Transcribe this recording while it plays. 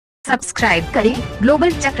Subscribe करें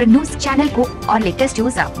global चक्र news channel को और लेटेस्ट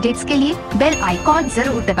न्यूज अपडेट्स के लिए बेल आइकॉन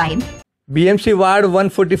जरूर दबाएं। बीएमसी वार्ड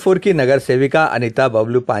 144 की नगर सेविका अनीता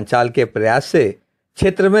बबलू पांचाल के प्रयास से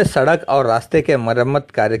क्षेत्र में सड़क और रास्ते के मरम्मत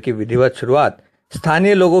कार्य की विधिवत शुरुआत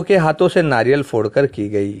स्थानीय लोगों के हाथों से नारियल फोड़कर की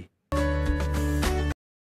गई।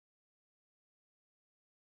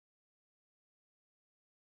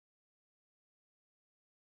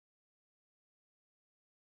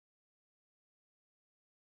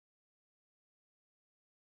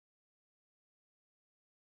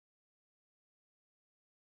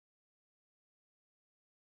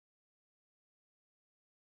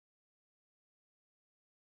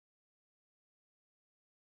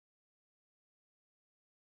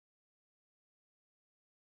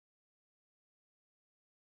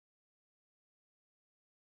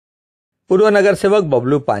 पूर्व नगर सेवक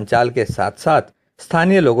बबलू पांचाल के साथ साथ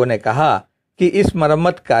स्थानीय लोगों ने कहा कि इस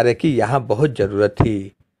मरम्मत कार्य की यहां बहुत जरूरत थी।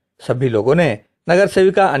 सभी लोगों ने नगर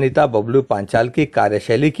सेविका अनीता बबलू पांचाल की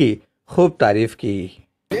कार्यशैली की खूब तारीफ की।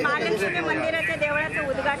 महालक्ष्मी मंदिराच्या देवळाचं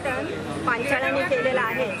उद्घाटन पांचाळांनी केलेलं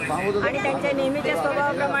आहे आणि त्यांच्या नेहमीच्या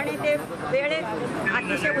स्वभावाप्रमाणे ते वेळेत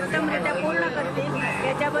अतिशय उत्तमरित्या पूर्ण करतील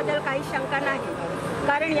याच्याबद्दल काही शंका नाही।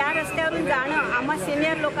 कारण या रस्त्यावरून जाणं आम्हा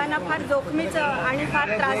सिनियर लोकांना फार जोखमीचं आणि फार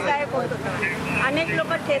त्रासदायक होत होतं। अनेक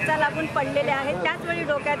लोक ठेचा लागून पडलेले आहेत। त्याच वेळी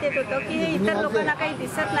डोक्यात येत होतं की हे इतर लोकांना काही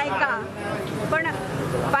दिसत नाही का, पण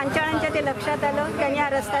पांचाळांच्या ते लक्षात आलं। त्यांनी हा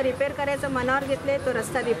रस्ता रिपेअर करायचं मनावर घेतले। तो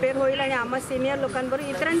रस्ता रिपेअर होईल आणि आम्हा सिनियर लोकांबरोबर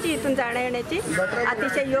इतरांची इथून जाण्या येण्याची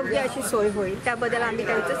अतिशय योग्य अशी सोय होईल। त्याबद्दल आम्ही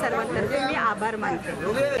त्यांचे सर्वांतर्फे मी आभार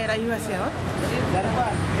मानते। रहिवासी आहोत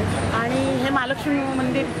आणि हे महालक्ष्मी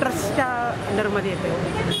मंदिर ट्रस्टच्या अंडरमध्ये येते,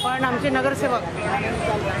 पण आमचे नगरसेवक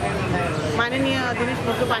माननीय दिनेश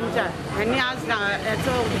बबलू पांचाळ यांनी आज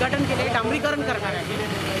याचं उद्घाटन केले, डांबरीकरण करणार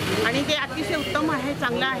आहे आणि ते अतिशय उत्तम आहे,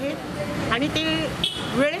 चांगलं आहे आणि ते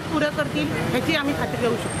वेळेत पूर्ण करतील ह्याची आम्ही खात्री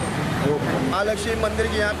देऊ शकतो। महालक्ष्मी मंदिर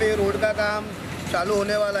के यहाँ पे रोड का काम चालू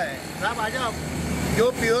होने वाला है। जो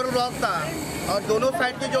प्योर ब्लॉक था और दोनों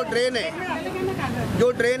साइड की जो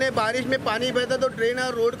ड्रेन है बारिश में पानी बहता तो ड्रेन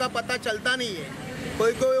और रोड का पता चलता नहीं है।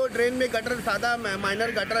 कोई वो ड्रेन में गटर सादा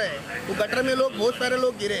माइनर गटर है, वो गटर में बहुत सारे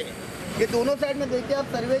लोग गिरे। ये दोनों साइड में देखिए आप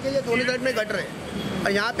सर्वे के, ये दोनों साइड में गटर है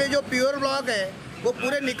और यहाँ पे जो प्योर ब्लॉक है वो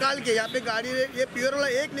पूरे निकाल के यहाँ पे गाड़ी ये प्योर वाला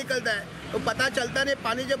एक निकलता है तो पता चलता नहीं।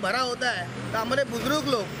 पानी जब भरा होता है तो हमारे बुजुर्ग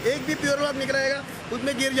लोग एक भी प्योर ब्लॉक निकलेगा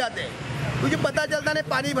उसमें गिर जाते हैं, मुझे पता चलता नहीं,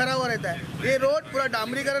 पानी भरा हुआ रहता है। ये रोड पूरा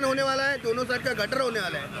डांबरीकरण होने वाला है, दोनों साइड का गटर होने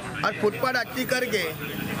वाला है और फुटपाथ अच्छी करके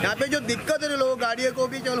यहाँ पे जो दिक्कत है लोगों गाड़ियों को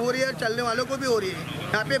भी हो रही है और चलने वालों को भी हो रही है।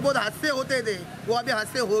 यहाँ पे बहुत हादसे होते थे, वो अभी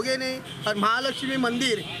हादसे हो गए नहीं। और महालक्ष्मी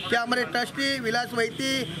मंदिर के हमारे ट्रस्टी विलास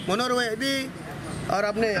वैती, मनोहर वैदी और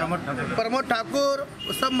अपने प्रमोद ठाकुर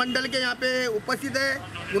सब मंडल के यहाँ पे उपस्थित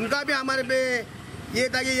है। उनका भी हमारे पे ये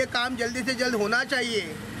था कि ये काम जल्दी से जल्द होना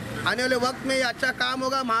चाहिए। आने वाले वक्त में ये अच्छा काम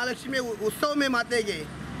होगा। महालक्ष्मी उत्सव में माते के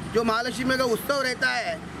जो महालक्ष्मी का उत्सव रहता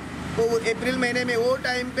है वो अप्रैल महीने में, वो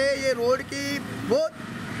टाइम पे ये रोड की बहुत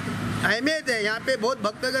अहमियत है। यहाँ पे बहुत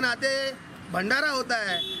भक्तगण आते हैं, भंडारा होता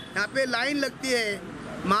है, यहाँ पे लाइन लगती है।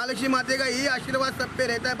 महालक्ष्मी माते का यही आशीर्वाद सब पे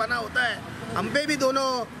रहता है, बना होता है। हम पे भी दोनों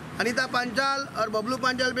अनीता पांचाल और बबलू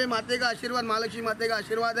पांचाल पे माते का आशीर्वाद, महालक्ष्मी माते का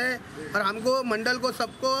आशीर्वाद है। और हमको मंडल को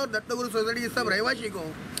सबको, दत्तगुरु सोसाइटी सब रहवासी को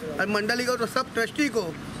और मंडली को तो सब ट्रस्टी को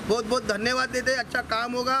बहुत बहुत धन्यवाद देते हैं। अच्छा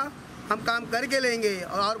काम होगा, हम काम करके लेंगे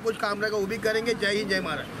और कुछ काम रहेगा वो भी करेंगे। जय हिंद, जय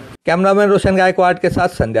महाराज। कैमरामैन रोशन गायकवाड़ के साथ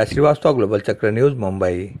संध्या श्रीवास्तव, ग्लोबल चक्र न्यूज,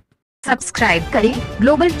 मुंबई। सब्सक्राइब करें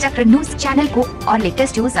ग्लोबल चक्र न्यूज चैनल को और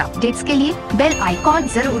लेटेस्ट न्यूज अपडेट्स के लिए बेल आइकॉन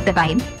जरूर दबाएं।